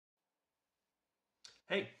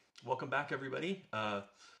Hey, welcome back, everybody.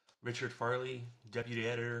 Richard Farley, Deputy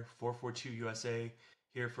Editor, 442 USA,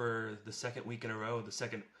 here for the second week in a row, the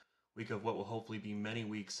second week of what will hopefully be many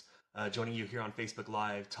weeks, joining you here on Facebook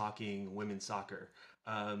Live talking women's soccer.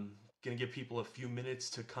 Gonna give people a few minutes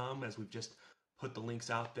to come as we've just put the links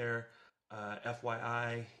out there.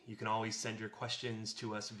 FYI, you can always send your questions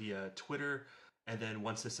to us via Twitter. And then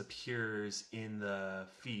once this appears in the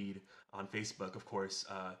feed on Facebook, of course,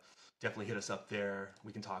 definitely hit us up there.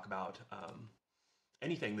 We can talk about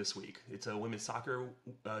anything this week. It's a women's soccer,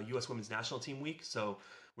 U.S. women's national team week, so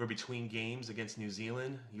we're between games against New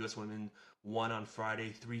Zealand. U.S. women won on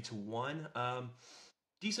Friday, 3-1.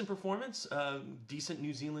 Decent performance, decent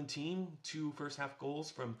New Zealand team. Two first half goals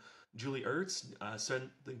from Julie Ertz sent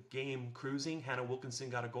the game cruising. Hannah Wilkinson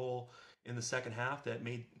got a goal in the second half that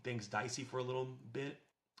made things dicey for a little bit.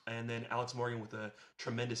 And then Alex Morgan with a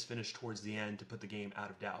tremendous finish towards the end to put the game out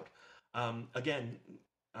of doubt. Again,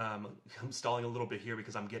 I'm stalling a little bit here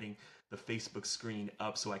because I'm getting the Facebook screen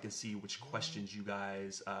up so I can see which questions you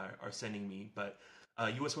guys are sending me. But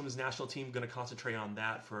U.S. Women's National Team going to concentrate on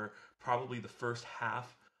that for probably the first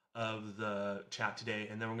half of the chat today,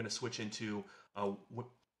 and then we're going to switch into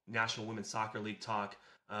National Women's Soccer League talk.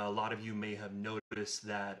 A lot of you may have noticed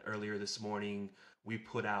that earlier this morning we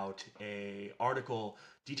put out a article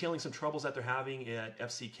detailing some troubles that they're having at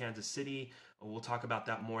FC Kansas City. We'll talk about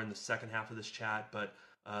that more in the second half of this chat, but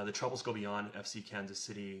the troubles go beyond FC Kansas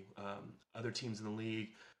City. Other teams in the league,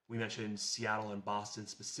 we mentioned Seattle and Boston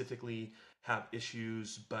specifically, have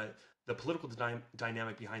issues, but the political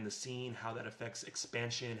dynamic behind the scene, how that affects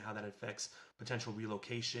expansion, how that affects potential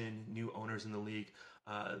relocation, new owners in the league,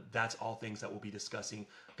 that's all things that we'll be discussing.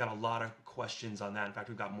 Got a lot of questions on that. In fact,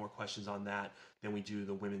 we've got more questions on that than we do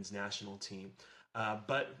the women's national team.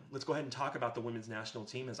 But let's go ahead and talk about the women's national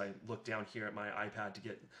team as I look down here at my iPad to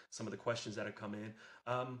get some of the questions that have come in.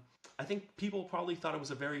 I think people probably thought it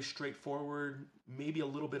was a very straightforward, maybe a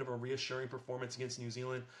little bit of a reassuring performance against New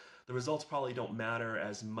Zealand. The results probably don't matter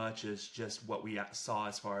as much as just what we saw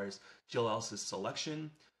as far as Jill Ellis's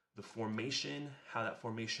selection, the formation, how that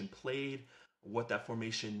formation played, what that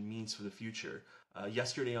formation means for the future.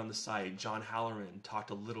 Yesterday on the site, John Halloran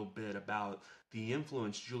talked a little bit about the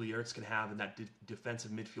influence Julie Ertz can have in that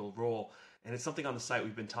defensive midfield role. And it's something on the site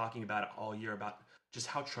we've been talking about all year about just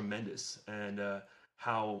how tremendous and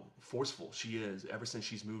how forceful she is ever since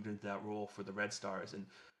she's moved into that role for the Red Stars. And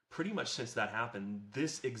pretty much since that happened,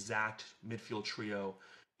 this exact midfield trio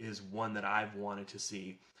is one that I've wanted to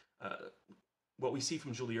see. What we see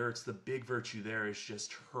from Julie Ertz, the big virtue there is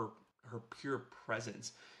just her pure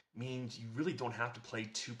presence. Means you really don't have to play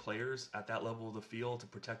two players at that level of the field to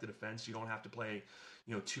protect the defense. You don't have to play,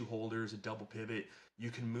 two holders, a double pivot.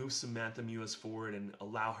 You can move Samantha Mewis forward and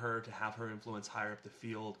allow her to have her influence higher up the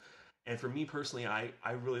field. And for me personally,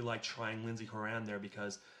 I really like trying Lindsey Horan there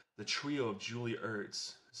because the trio of Julie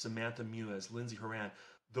Ertz, Samantha Mewis, Lindsey Horan,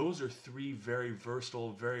 those are three very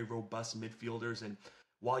versatile, very robust midfielders. And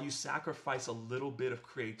while you sacrifice a little bit of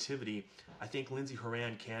creativity, I think Lindsey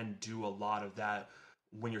Horan can do a lot of that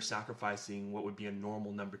when you're sacrificing what would be a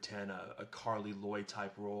normal number 10, a Carly Lloyd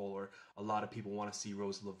type role, or a lot of people want to see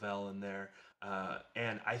Rose Lavelle in there.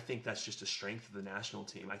 And I think that's just a strength of the national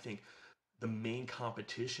team. I think the main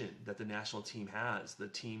competition that the national team has, the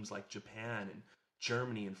teams like Japan and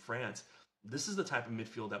Germany and France, this is the type of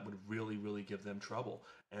midfield that would really, really give them trouble.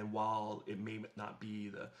 And while it may not be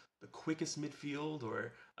the quickest midfield,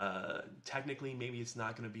 or technically maybe it's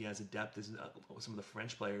not going to be as adept as some of the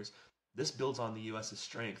French players, this builds on the U.S.'s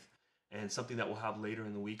strength and something that we'll have later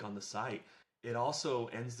in the week on the site. It also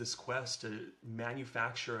ends this quest to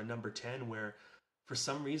manufacture a number 10 where, for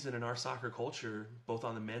some reason in our soccer culture, both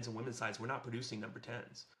on the men's and women's sides, we're not producing number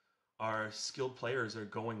 10s. Our skilled players are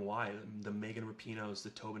going wide. The Megan Rapinos, the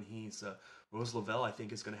Tobin Heaths, Rose Lavelle, I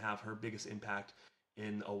think, is going to have her biggest impact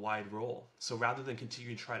in a wide role. So rather than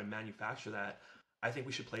continue to try to manufacture that, I think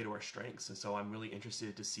we should play to our strengths. And so I'm really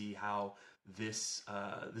interested to see how this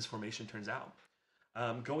formation turns out.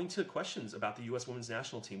 Going to questions about the U.S. Women's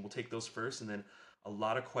National Team, we'll take those first, and then a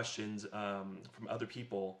lot of questions from other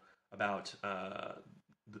people about the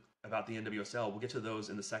NWSL. We'll get to those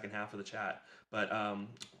in the second half of the chat. But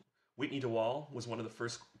Whitney DeWall was one of the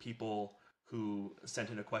first people who sent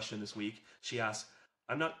in a question this week. She asked,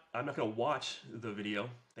 I'm not going to watch the video,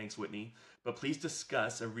 thanks Whitney, but please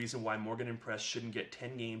discuss a reason why Morgan and Press shouldn't get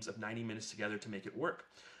 10 games of 90 minutes together to make it work.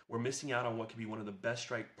 We're missing out on what could be one of the best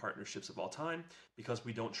strike partnerships of all time because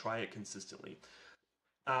we don't try it consistently.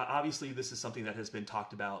 Obviously, this is something that has been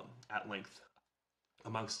talked about at length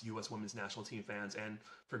amongst U.S. Women's National Team fans, and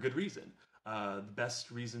for good reason. The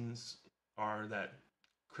best reasons are that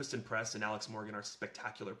Kristen Press and Alex Morgan are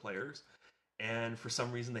spectacular players, and for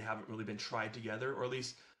some reason they haven't really been tried together, or at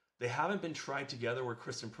least they haven't been tried together where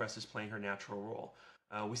Kristen Press is playing her natural role.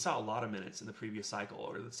 We saw a lot of minutes in the previous cycle,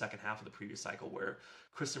 or the second half of the previous cycle, where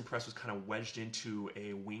Kristen Press was kind of wedged into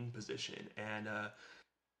a wing position, and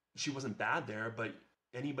she wasn't bad there, but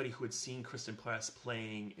anybody who had seen Kristen Press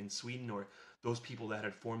playing in Sweden, or those people that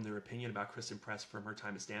had formed their opinion about Kristen Press from her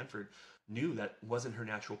time at Stanford, knew that wasn't her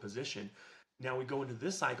natural position. Now we go into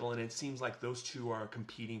this cycle, and it seems like those two are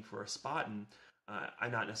competing for a spot, and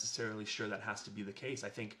I'm not necessarily sure that has to be the case. I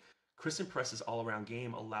think Kristen Press's all-around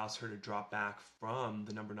game allows her to drop back from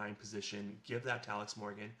the number 9 position, give that to Alex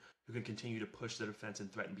Morgan, who can continue to push the defense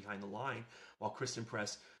and threaten behind the line, while Kristen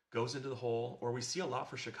Press goes into the hole, or we see a lot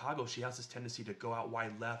for Chicago. She has this tendency to go out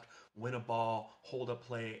wide left, win a ball, hold up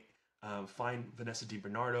play, find Vanessa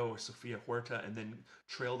DiBernardo or Sofia Huerta, and then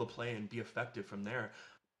trail the play and be effective from there.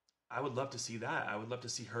 I would love to see that. I would love to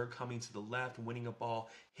see her coming to the left, winning a ball,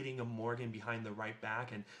 hitting a Morgan behind the right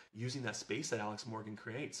back, and using that space that Alex Morgan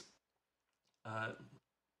creates.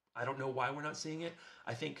 I don't know why we're not seeing it.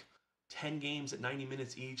 I think 10 games at 90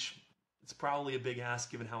 minutes each, it's probably a big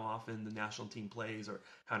ask given how often the national team plays or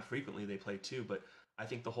how infrequently they play too, but I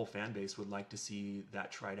think the whole fan base would like to see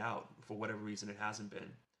that tried out. For whatever reason, it hasn't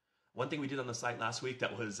been. One thing we did on the site last week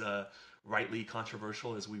that was rightly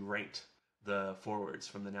controversial is we ranked the forwards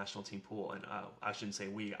from the national team pool, and I shouldn't say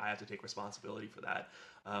we, I have to take responsibility for that.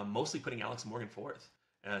 Mostly putting Alex Morgan fourth,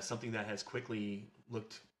 something that has quickly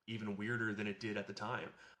looked even weirder than it did at the time.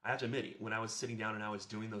 I have to admit, when I was sitting down and I was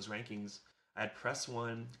doing those rankings, I had Press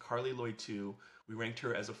 1, Carly Lloyd 2. We ranked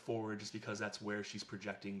her as a forward just because that's where she's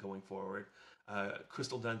projecting going forward.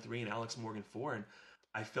 Crystal Dunn 3 and Alex Morgan 4. And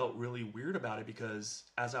I felt really weird about it because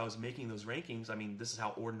as I was making those rankings, I mean, this is how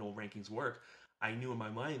ordinal rankings work. I knew in my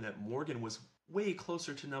mind that Morgan was way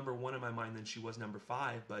closer to number 1 in my mind than she was number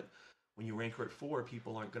 5. But when you rank her at 4,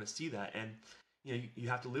 people aren't going to see that. And you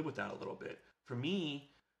have to live with that a little bit. For me,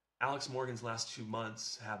 Alex Morgan's last 2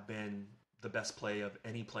 months have been the best play of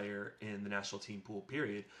any player in the national team pool,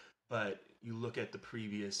 period. But you look at the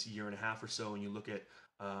previous year and a half or so, and you look at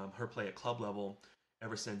her play at club level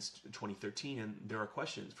ever since 2013, and there are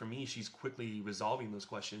questions. For me, she's quickly resolving those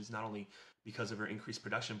questions, not only because of her increased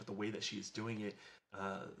production, but the way that she is doing it,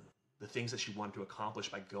 the things that she wanted to accomplish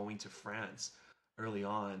by going to France early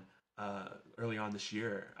on this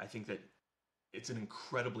year. I think that it's an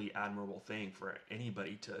incredibly admirable thing for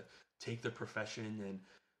anybody to take their profession and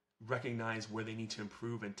recognize where they need to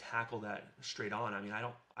improve and tackle that straight on. I mean, I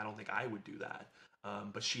don't think I would do that,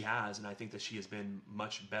 but she has, and I think that she has been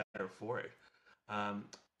much better for it.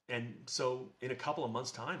 And so, in a couple of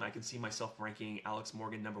months' time, I can see myself ranking Alex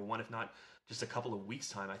Morgan number 1, if not just a couple of weeks'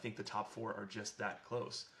 time. I think the top 4 are just that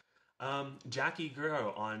close. Jackie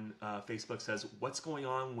Guerrero on Facebook says, "What's going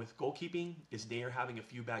on with goalkeeping? Is Nair having a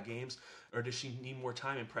few bad games, or does she need more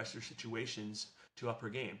time in pressure situations to up her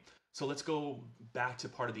game?" So let's go back to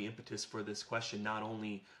part of the impetus for this question, not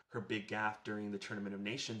only her big gaffe during the Tournament of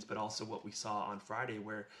Nations, but also what we saw on Friday,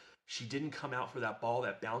 where she didn't come out for that ball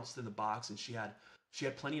that bounced in the box, and she had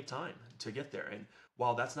plenty of time to get there. And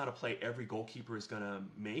while that's not a play every goalkeeper is going to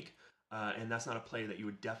make, and that's not a play that you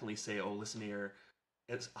would definitely say, oh, listen here,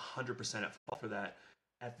 it's 100% at fault for that.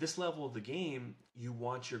 At this level of the game, you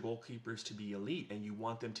want your goalkeepers to be elite, and you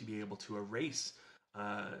want them to be able to erase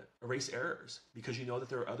errors, because you know that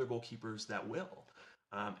there are other goalkeepers that will.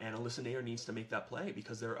 And Alyssa Nair needs to make that play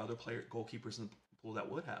because there are other goalkeepers in the pool that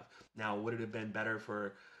would have. Now, would it have been better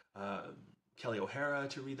for Kelly O'Hara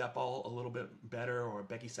to read that ball a little bit better, or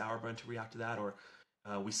Becky Sauerbrunn to react to that? Or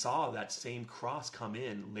we saw that same cross come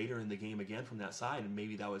in later in the game again from that side, and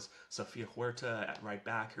maybe that was Sofia Huerta at right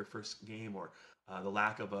back, her first game, or the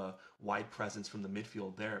lack of a wide presence from the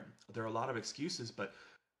midfield there. There are a lot of excuses, but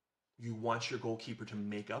you want your goalkeeper to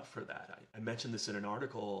make up for that. I mentioned this in an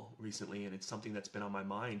article recently, and it's something that's been on my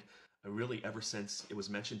mind really ever since it was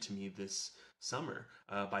mentioned to me this summer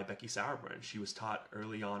by Becky Sauerbrunn. She was taught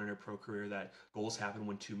early on in her pro career that goals happen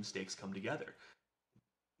when 2 mistakes come together.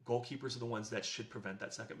 Goalkeepers are the ones that should prevent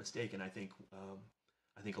that second mistake, and I think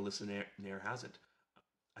Alyssa Nair hasn't.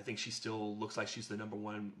 I think she still looks like she's the number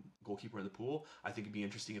 1 goalkeeper in the pool. I think it'd be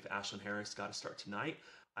interesting if Ashlyn Harris got a start tonight.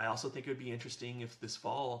 I also think it would be interesting if this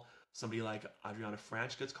fall somebody like Adriana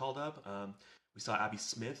Franch gets called up. We saw Abby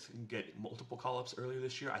Smith get multiple call-ups earlier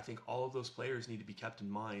this year. I think all of those players need to be kept in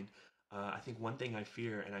mind. I think one thing I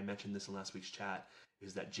fear, and I mentioned this in last week's chat,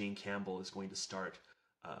 is that Jane Campbell is going to start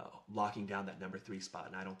locking down that number 3 spot,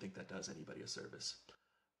 and I don't think that does anybody a service.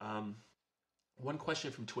 One question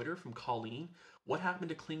from Twitter from Colleen: what happened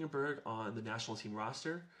to Klingenberg on the national team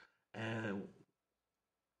roster, and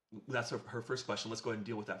That's her first question. Let's go ahead and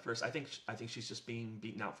deal with that first. I think she's just being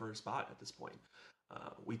beaten out for her spot at this point.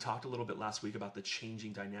 We talked a little bit last week about the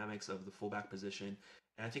changing dynamics of the fullback position,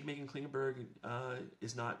 and I think Megan Klingenberg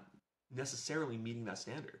is not necessarily meeting that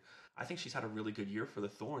standard. I think she's had a really good year for the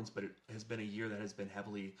Thorns, but it has been a year that has been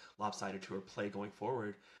heavily lopsided to her play going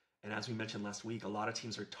forward. And as we mentioned last week, a lot of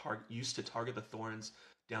teams are used to target the Thorns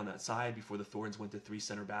down that side before the Thorns went to three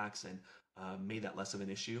center backs and made that less of an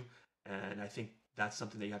issue. And I think that's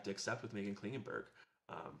something that you have to accept with Megan Klingenberg.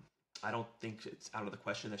 Um, I don't think it's out of the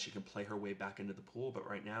question that she can play her way back into the pool, but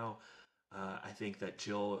right now, I think that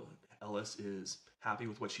Jill Ellis is happy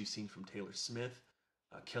with what she's seen from Taylor Smith.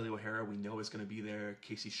 Kelly O'Hara, we know, is going to be there.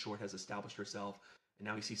 Casey Short has established herself, and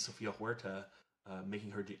now we see Sofia Huerta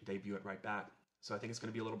making her debut at right back. So I think it's going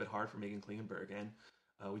to be a little bit hard for Megan Klingenberg, and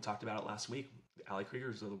we talked about it last week. The Ali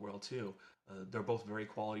Kriegers of the world too. They're both very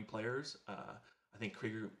quality players. I think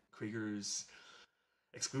Krieger's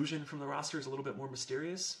exclusion from the roster is a little bit more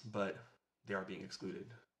mysterious, but they are being excluded.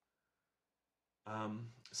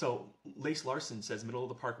 So Lace Larson says, middle of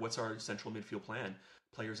the park, what's our central midfield plan,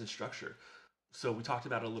 players and structure? So we talked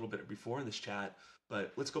about it a little bit before in this chat,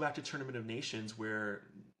 but let's go back to Tournament of Nations where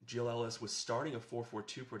Jill Ellis was starting a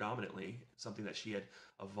 4-4-2 predominantly, something that she had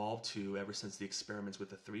evolved to ever since the experiments with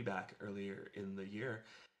the three-back earlier in the year.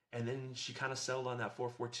 And then she kind of settled on that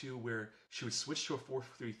 4-4-2 where she would switch to a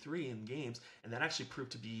 4-3-3 in games, and that actually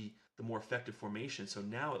proved to be the more effective formation. So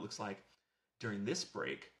now it looks like during this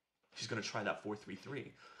break, she's going to try that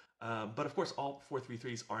 4-3-3. But of course, all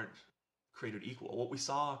 4-3-3s aren't created equal. What we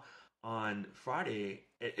saw on Friday,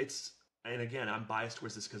 and again, I'm biased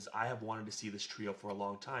towards this because I have wanted to see this trio for a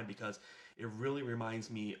long time because it really reminds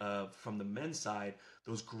me of, from the men's side,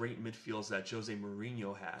 those great midfields that Jose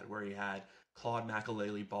Mourinho had, where he had Claude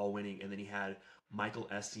Makelele ball winning, and then he had Michael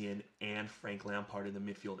Essien and Frank Lampard in the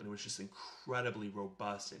midfield, and it was just incredibly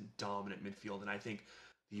robust and dominant midfield, and I think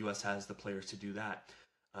the U.S. has the players to do that.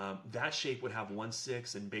 That shape would have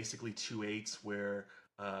 1-6 and basically 2-8s, where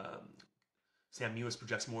Sam Mewis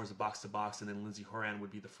projects more as a box-to-box, and then Lindsey Horan would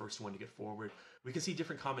be the first one to get forward. We can see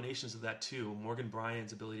different combinations of that too. Morgan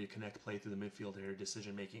Bryan's ability to connect play through the midfield and her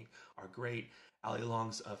decision-making are great. Ali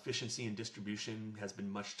Long's efficiency and distribution has been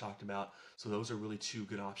much talked about, so those are really two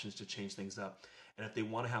good options to change things up. And if they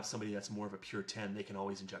want to have somebody that's more of a pure 10, they can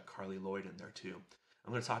always inject Carly Lloyd in there too.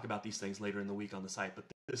 I'm going to talk about these things later in the week on the site, but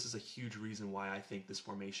this is a huge reason why I think this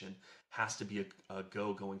formation has to be a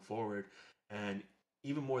go going forward. And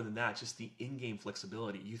even more than that, just the in-game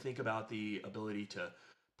flexibility. You think about the ability to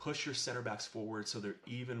push your center backs forward so they're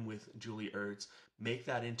even with Julie Ertz, make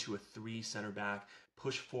that into a 3 center back,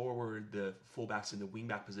 push forward the fullbacks in the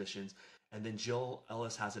wingback positions, and then Jill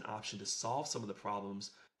Ellis has an option to solve some of the problems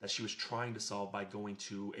that she was trying to solve by going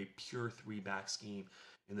to a pure 3-back scheme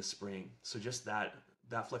in the spring. So just that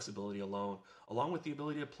flexibility alone, along with the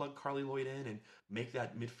ability to plug Carly Lloyd in and make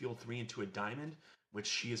that midfield 3 into a diamond, which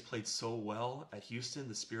she has played so well at Houston,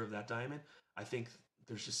 the spear of that diamond, I think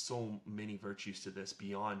there's just so many virtues to this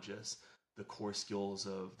beyond just the core skills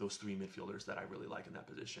of those 3 midfielders that I really like in that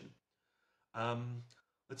position.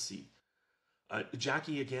 Let's see.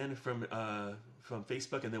 Jackie again from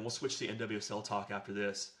Facebook, and then we'll switch to NWSL talk after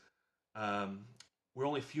this. We're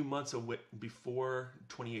only a few months away before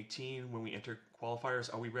 2018 when we enter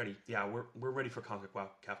qualifiers. Are we ready? Yeah, we're ready for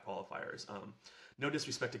CONCACAF qualifiers. No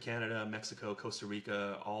disrespect to Canada, Mexico, Costa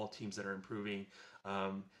Rica, all teams that are improving,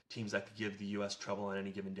 teams that could give the U.S. trouble on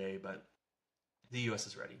any given day, but the U.S.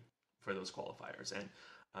 is ready for those qualifiers. And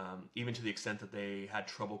even to the extent that they had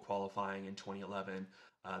trouble qualifying in 2011,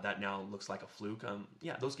 that now looks like a fluke.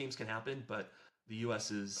 Yeah, those games can happen, but the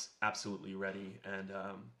U.S. is absolutely ready. And,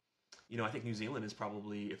 I think New Zealand is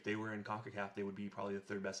probably, if they were in CONCACAF, they would be probably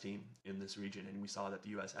the 3rd best team in this region. And we saw that the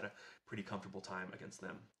U.S. had a pretty comfortable time against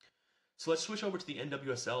them. So let's switch over to the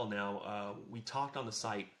NWSL now. We talked on the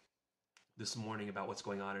site this morning about what's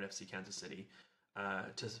going on at FC Kansas City.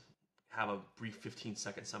 To have a brief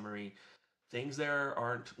 15-second summary, things there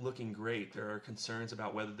aren't looking great. There are concerns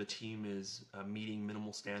about whether the team is meeting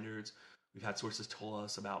minimal standards. We've had sources tell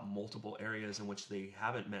us about multiple areas in which they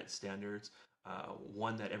haven't met standards.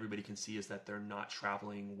 One that everybody can see is that they're not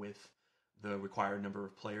traveling with the required number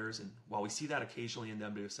of players. And while we see that occasionally in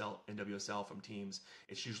NWSL from teams,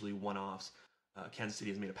 it's usually one-offs. Kansas City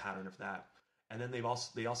has made a pattern of that. And then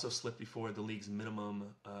they also slipped before the league's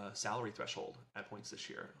minimum salary threshold at points this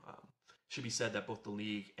year. Should be said that both the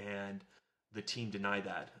league and the team denied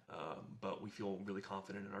that, but we feel really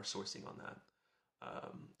confident in our sourcing on that.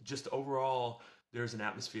 Just overall, there's an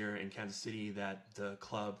atmosphere in Kansas City that the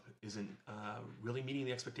club isn't really meeting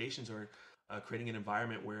the expectations or creating an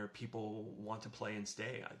environment where people want to play and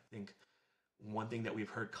stay. I think one thing that we've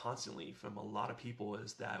heard constantly from a lot of people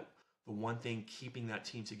is that the one thing keeping that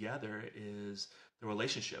team together is the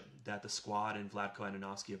relationship that the squad and Vlatko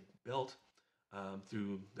Andonovski have built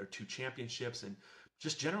through their 2 championships, and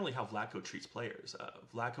just generally how Vlatko treats players.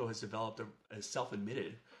 Vlatko has developed a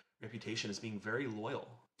self-admitted reputation as being very loyal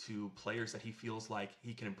to players that he feels like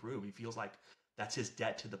he can improve. He feels like that's his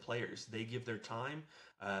debt to the players. They give their time.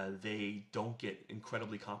 They don't get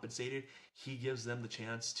incredibly compensated. He gives them the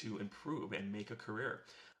chance to improve and make a career.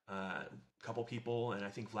 A couple people, and I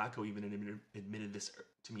think Vlatko even admitted this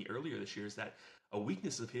to me earlier this year, is that a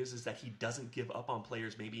weakness of his is that he doesn't give up on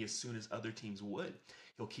players maybe as soon as other teams would.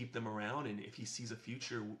 He'll keep them around, and if he sees a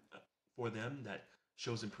future for them that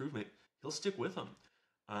shows improvement, he'll stick with them.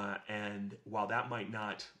 And while that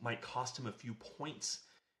might cost him a few points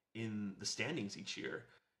in the standings each year,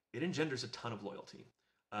 it engenders a ton of loyalty.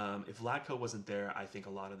 If Vlatko wasn't there, I think a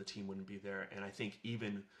lot of the team wouldn't be there. And I think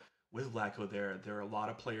even with Vlatko there are a lot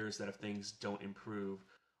of players that if things don't improve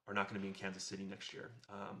are not going to be in Kansas City next year,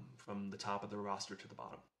 from the top of the roster to the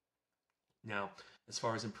bottom. Now, as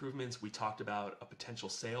far as improvements, we talked about a potential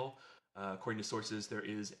sale. According to sources, there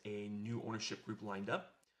is a new ownership group lined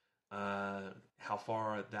up. How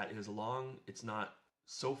far that is along, it's not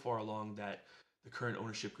so far along that the current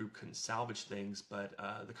ownership group couldn't salvage things, but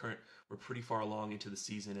we're pretty far along into the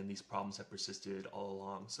season, and these problems have persisted all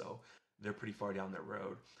along, so they're pretty far down that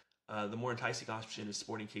road. The more enticing option is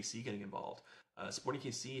Sporting KC getting involved. Sporting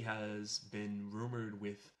KC has been rumored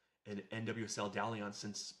with an NWSL dalliance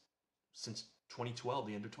since 2012,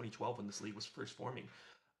 the end of 2012, when this league was first forming.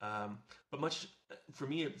 But much for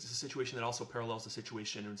me, it's a situation that also parallels the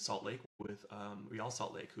situation in Salt Lake with Real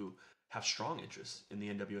Salt Lake, who have strong interests in the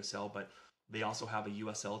NWSL, but they also have a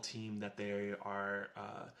USL team that they are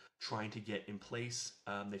trying to get in place.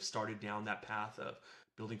 They've started down that path of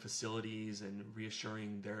building facilities and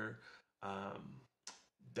reassuring their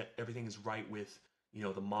that everything is right with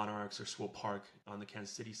the Monarchs or Swope Park on the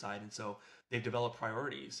Kansas City side, and so they've developed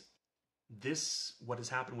priorities. What has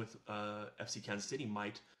happened with FC Kansas City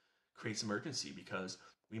might create some urgency, because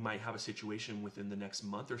we might have a situation within the next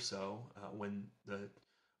month or so when the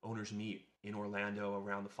owners meet in Orlando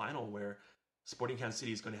around the final, where Sporting Kansas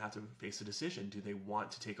City is going to have to face a decision. Do they want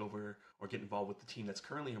to take over or get involved with the team that's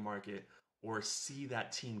currently in market, or see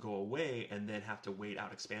that team go away and then have to wait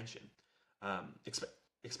out expansion?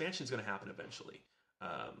 Expansion is going to happen eventually.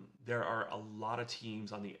 There are a lot of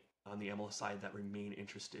teams on the MLS side that remain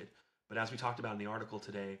interested. But as we talked about in the article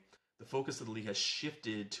today, the focus of the league has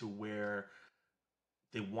shifted to where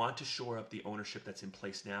they want to shore up the ownership that's in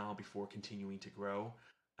place now before continuing to grow,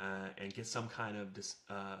 and get some kind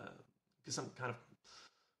of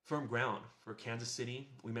firm ground for Kansas City.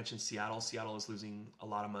 We mentioned Seattle. Seattle is losing a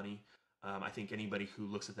lot of money. I think anybody who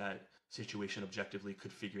looks at that situation objectively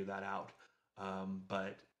could figure that out.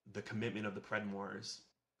 But the commitment of the Predmores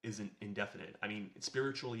isn't indefinite. I mean,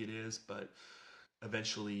 spiritually it is, but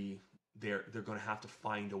eventually they're going to have to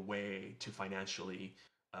find a way to financially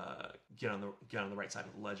get on the right side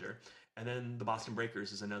of the ledger. And then the Boston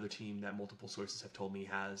Breakers is another team that multiple sources have told me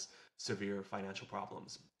has severe financial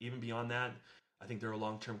problems. Even beyond that, I think there are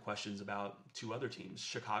long-term questions about 2 other teams.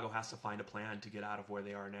 Chicago has to find a plan to get out of where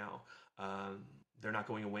they are now. They're not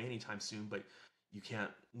going away anytime soon, but you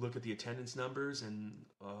can't look at the attendance numbers and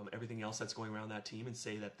everything else that's going around that team and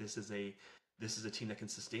say that this is a team that can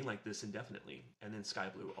sustain like this indefinitely. And then Sky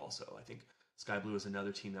Blue also. I think Sky Blue is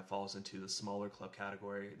another team that falls into the smaller club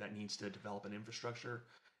category that needs to develop an infrastructure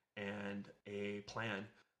and a plan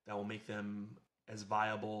that will make them as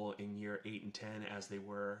viable in year 8 and 10 as they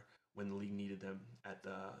were when the league needed them at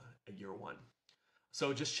year 1.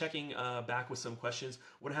 So just checking back with some questions.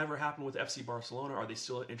 Whatever happened with FC Barcelona? Are they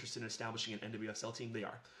still interested in establishing an NWSL team? They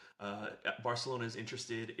are. Barcelona is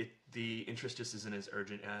interested. The interest just isn't as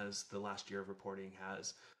urgent as the last year of reporting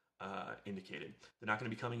has indicated. They're not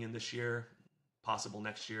going to be coming in this year, possible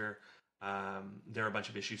next year. There are a bunch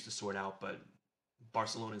of issues to sort out, but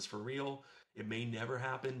Barcelona is for real. It may never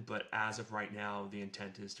happen, but as of right now, the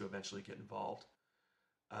intent is to eventually get involved.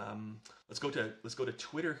 Let's go to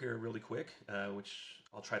Twitter here really quick, which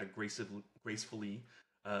I'll try to gracefully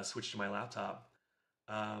switch to my laptop.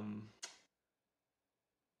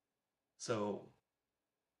 So,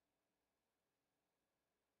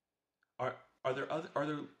 are there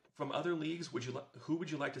from other leagues? Who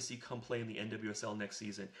would you like to see come play in the NWSL next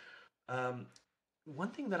season?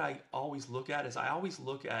 One thing that I always look at is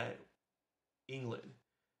England,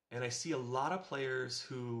 and I see a lot of players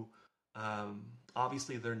who.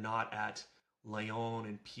 Obviously, they're not at Lyon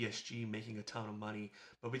and PSG making a ton of money,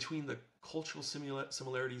 but between the cultural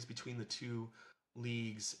similarities between the two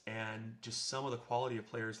leagues and just some of the quality of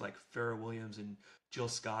players like Farrah Williams and Jill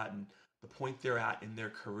Scott and the point they're at in their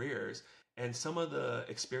careers and some of the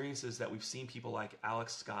experiences that we've seen people like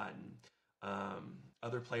Alex Scott and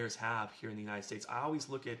other players have here in the United States. I always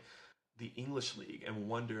look at the English league and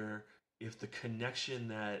wonder if the connection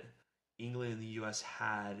that England and the U.S.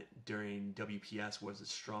 had during WPS was as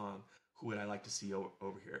strong. Who would I like to see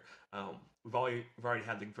over here? We've already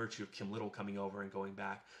had the virtue of Kim Little coming over and going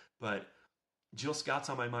back, but Jill Scott's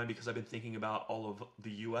on my mind because I've been thinking about all of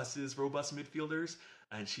the U.S.'s robust midfielders,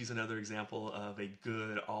 and she's another example of a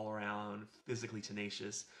good, all-around, physically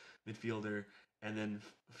tenacious midfielder. And then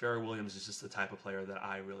Farrah Williams is just the type of player that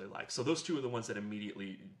I really like. So those two are the ones that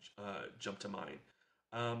immediately jump to mind.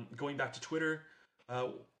 Going back to Twitter,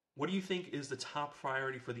 what do you think is the top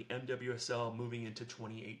priority for the MWSL moving into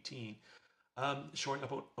 2018? Shoring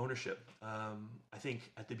up ownership. I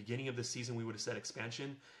think at the beginning of the season we would have said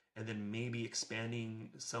expansion, and then maybe expanding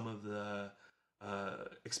some of the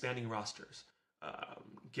expanding rosters,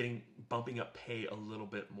 bumping up pay a little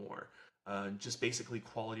bit more, just basically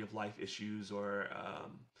quality of life issues or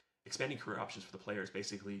expanding career options for the players.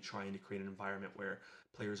 Basically, trying to create an environment where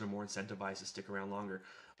players are more incentivized to stick around longer.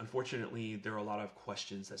 Unfortunately, there are a lot of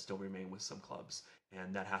questions that still remain with some clubs,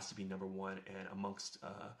 and that has to be number one. And amongst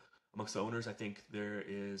the owners, I think there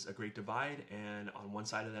is a great divide, and on one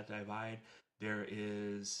side of that divide, there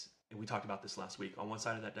is, and we talked about this last week, on one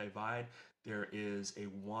side of that divide, there is a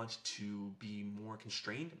want to be more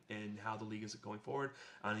constrained in how the league is going forward.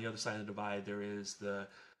 On the other side of the divide, there is the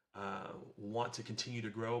want to continue to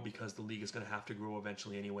grow because the league is going to have to grow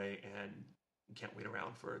eventually anyway, and you can't wait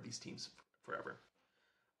around for these teams forever.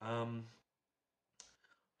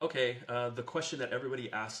 Okay, the question that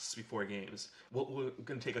everybody asks before games. We're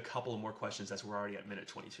going to take a couple of more questions as we're already at minute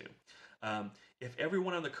 22. If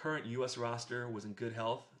everyone on the current U.S. roster was in good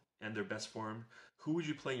health and their best form, who would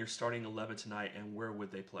you play in your starting 11 tonight, and where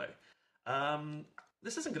would they play?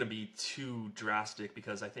 This isn't going to be too drastic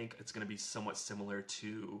because I think it's going to be somewhat similar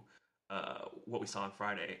to what we saw on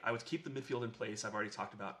Friday. I would keep the midfield in place. I've already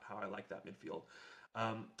talked about how I like that midfield.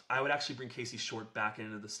 I would actually bring Casey Short back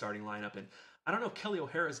into the starting lineup, and I don't know if Kelly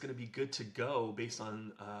O'Hara is going to be good to go based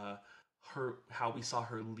on how we saw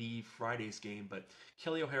her leave Friday's game, but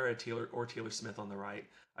Kelly O'Hara, Taylor Smith on the right.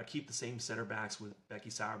 I keep the same center backs with Becky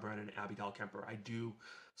Sauerbrunn and Abby Dahlkemper. I do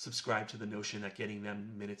subscribe to the notion that getting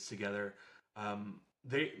them minutes together,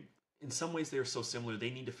 they in some ways they are so similar. They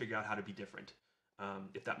need to figure out how to be different,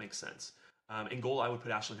 if that makes sense. In goal, I would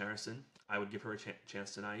put Ashlyn Harrison. I would give her a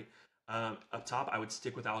chance tonight. Up top, I would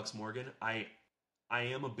stick with Alex Morgan. I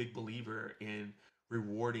am a big believer in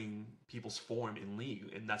rewarding people's form in league,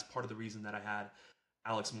 and that's part of the reason that I had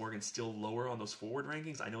Alex Morgan still lower on those forward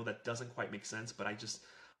rankings. I know that doesn't quite make sense, but I'm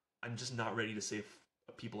just not ready to say if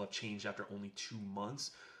people have changed after only 2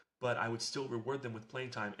 months, but I would still reward them with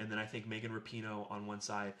playing time. And then I think Megan Rapinoe on one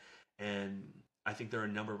side, and I think there are a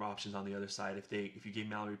number of options on the other side. If you gave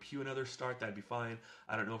Mallory Pugh another start, that'd be fine.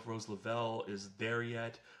 I don't know if Rose Lavelle is there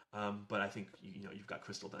yet, but I think you've got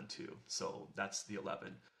Crystal Dunn too. So that's the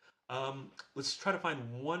 11. Let's try to find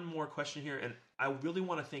one more question here, and I really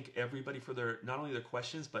want to thank everybody for not only their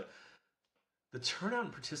questions, but the turnout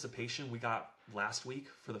and participation we got last week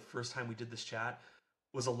for the first time we did this chat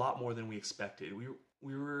was a lot more than we expected.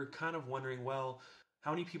 We were kind of wondering, well, how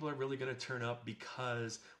many people are really going to turn up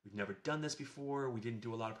because we've never done this before, we didn't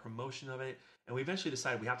do a lot of promotion of it, and we eventually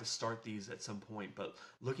decided we have to start these at some point. But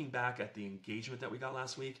looking back at the engagement that we got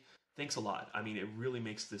last week, thanks a lot. I mean, it really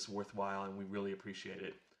makes this worthwhile, and we really appreciate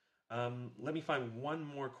it. Let me find one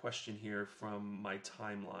more question here from my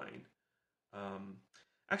timeline.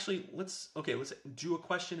 Actually, let's do a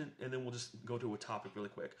question and then we'll just go to a topic really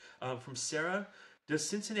quick. From Sarah, does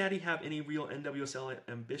Cincinnati have any real NWSL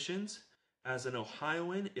ambitions? As an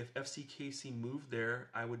Ohioan, if FCKC moved there,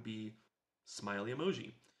 I would be smiley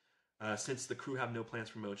emoji. Since the crew have no plans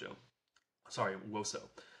for Mojo. Sorry, Woso.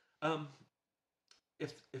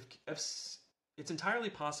 If it's entirely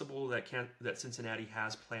possible that Cincinnati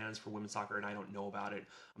has plans for women's soccer, and I don't know about it.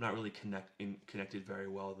 I'm not really connected very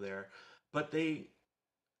well there. But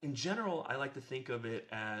in general, I like to think of it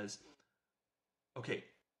as, okay,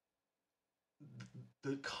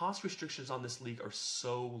 the cost restrictions on this league are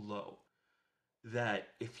so low that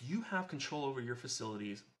if you have control over your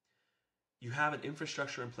facilities, you have an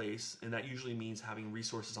infrastructure in place, and that usually means having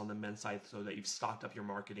resources on the men's side so that you've stocked up your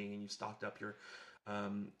marketing and you've stocked up your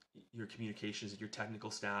communications and your technical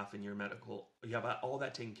staff and your medical. You have all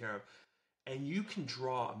that taken care of, and you can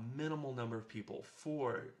draw a minimal number of people,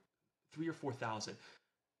 3,000 or 4,000.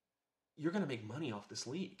 You're going to make money off this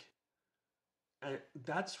league. And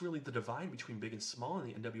that's really the divide between big and small in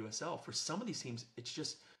the NWSL. For some of these teams,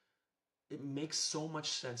 it makes so much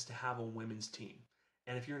sense to have a women's team.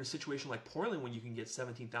 And if you're in a situation like Portland, when you can get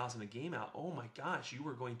 17,000 a game out, oh my gosh,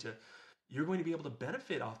 you're going to be able to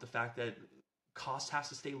benefit off the fact that cost has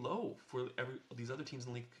to stay low for these other teams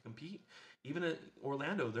in the league to compete. Even at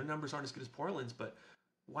Orlando, their numbers aren't as good as Portland's, but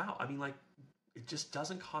wow, I mean, like, it just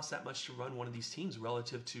doesn't cost that much to run one of these teams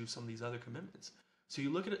relative to some of these other commitments. So you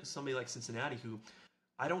look at somebody like Cincinnati, who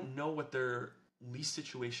I don't know what their lease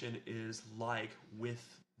situation is like with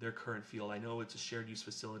their current field. I know it's a shared use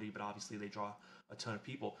facility, but obviously they draw a ton of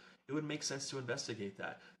people. It would make sense to investigate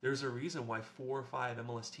that. There's a reason why 4 or 5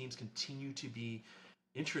 MLS teams continue to be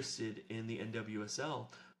interested in the NWSL.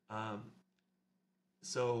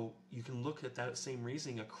 So you can look at that same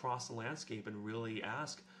reasoning across the landscape and really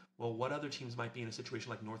ask, well, what other teams might be in a situation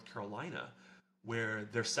like North Carolina, where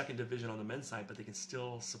they're second division on the men's side, but they can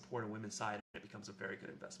still support a women's side, and it becomes a very good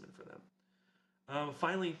investment for them.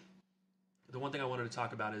 Finally, the one thing I wanted to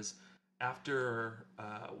talk about is after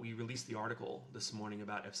we released the article this morning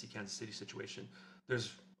about FC Kansas City situation,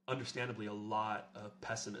 there's understandably a lot of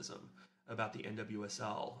pessimism about the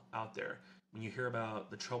NWSL out there. When you hear about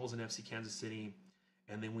the troubles in FC Kansas City,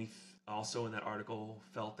 and then we also in that article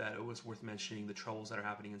felt that it was worth mentioning the troubles that are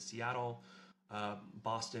happening in Seattle,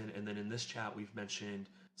 Boston, and then in this chat we've mentioned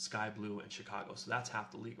Sky Blue and Chicago. So that's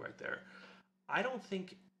half the league right there. I don't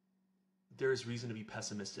think there's reason to be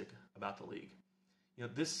pessimistic about the league. You know,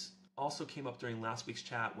 this also came up during last week's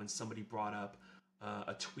chat when somebody brought up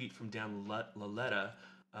a tweet from Dan Laletta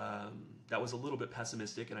that was a little bit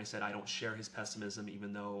pessimistic, and I said I don't share his pessimism,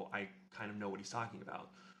 even though I kind of know what he's talking about.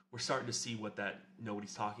 We're starting to see what that know what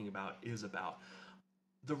he's talking about is about.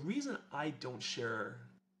 The reason I don't share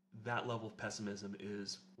that level of pessimism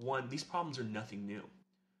is, one, these problems are nothing new.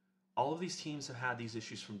 All of these teams have had these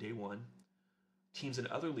issues from day one. Teams in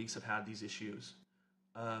other leagues have had these issues.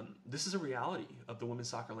 This is a reality of the women's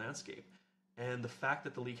soccer landscape. And the fact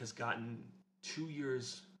that the league has gotten 2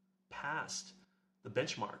 years past the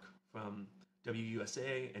benchmark from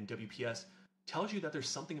WUSA and WPS tells you that there's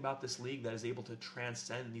something about this league that is able to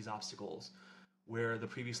transcend these obstacles where the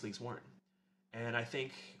previous leagues weren't. And I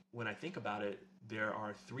think when I think about it, there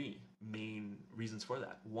are 3 main reasons for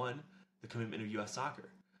that. One, the commitment of U.S. soccer,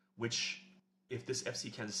 which, if this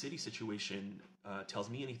FC Kansas City situation tells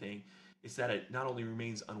me anything, it's that it not only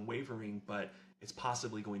remains unwavering, but it's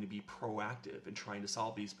possibly going to be proactive in trying to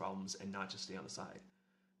solve these problems and not just stay on the side.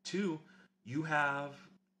 2, you have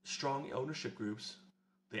strong ownership groups,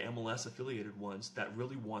 the MLS affiliated ones, that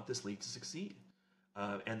really want this league to succeed.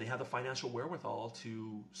 And they have the financial wherewithal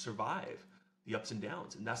to survive the ups and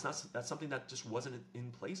downs. And that's something that just wasn't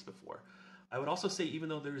in place before. I would also say, even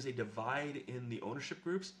though there is a divide in the ownership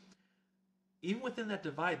groups, even within that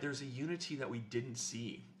divide, there's a unity that we didn't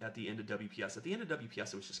see at the end of WPS. At the end of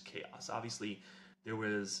WPS, it was just chaos. Obviously, there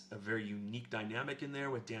was a very unique dynamic in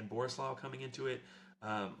there with Dan Borislav coming into it.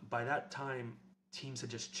 By that time, teams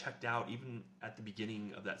had just checked out, even at the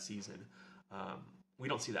beginning of that season. We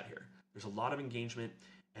don't see that here. There's a lot of engagement,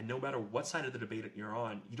 and no matter what side of the debate you're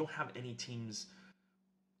on, you don't have any teams.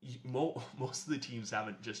 Most of the teams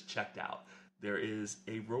haven't just checked out. There is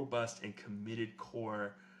a robust and committed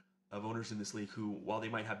core of owners in this league who, while they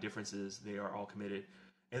might have differences, they are all committed.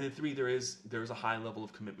 And then 3, there is a high level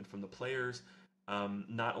of commitment from the players.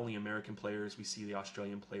 Not only American players, we see the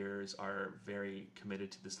Australian players are very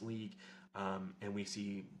committed to this league. And we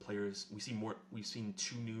see players, we've seen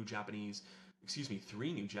 3 new Japanese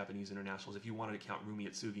internationals, if you wanted to count Rumi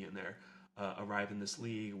Atsugi in there, arrive in this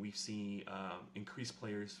league. We've seen increased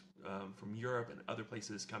players from Europe and other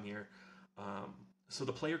places come here. So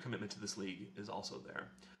the player commitment to this league is also there.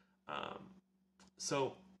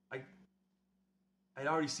 So I'd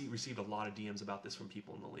already received a lot of DMs about this from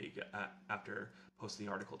people in the league after posting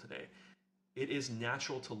the article today. It is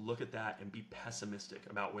natural to look at that and be pessimistic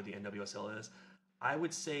about where the NWSL is. I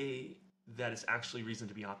would say that it's actually reason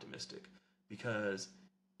to be optimistic, because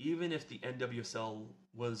even if the NWSL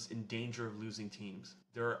was in danger of losing teams,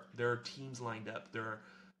 there are teams lined up, there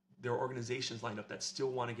are organizations lined up that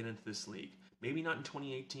still want to get into this league. Maybe not in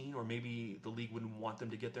 2018, or maybe the league wouldn't want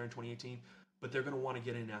them to get there in 2018, but they're going to want to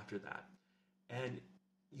get in after that. And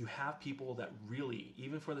you have people that really,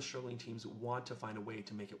 even for the struggling teams, want to find a way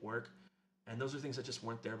to make it work. And those are things that just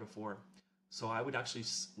weren't there before. So I would actually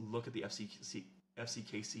look at the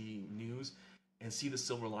FCKC news and see the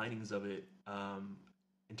silver linings of it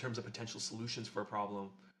in terms of potential solutions for a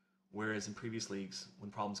problem, whereas in previous leagues, when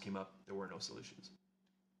problems came up, there were no solutions.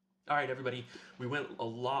 All right, everybody. We went a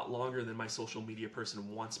lot longer than my social media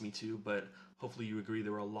person wants me to, but hopefully you agree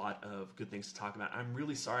there were a lot of good things to talk about. I'm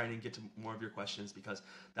really sorry I didn't get to more of your questions because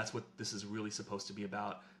that's what this is really supposed to be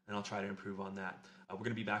about, and I'll try to improve on that. We're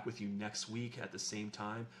going to be back with you next week at the same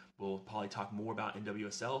time. We'll probably talk more about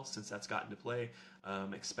NWSL since that's gotten to play.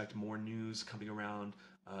 Expect more news coming around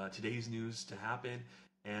today's news to happen.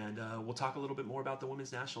 And we'll talk a little bit more about the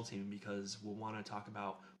women's national team because we'll want to talk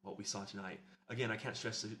about what we saw tonight. Again, I can't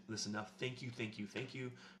stress this enough. Thank you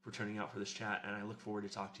for turning out for this chat, and I look forward to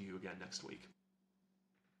talk to you again next week.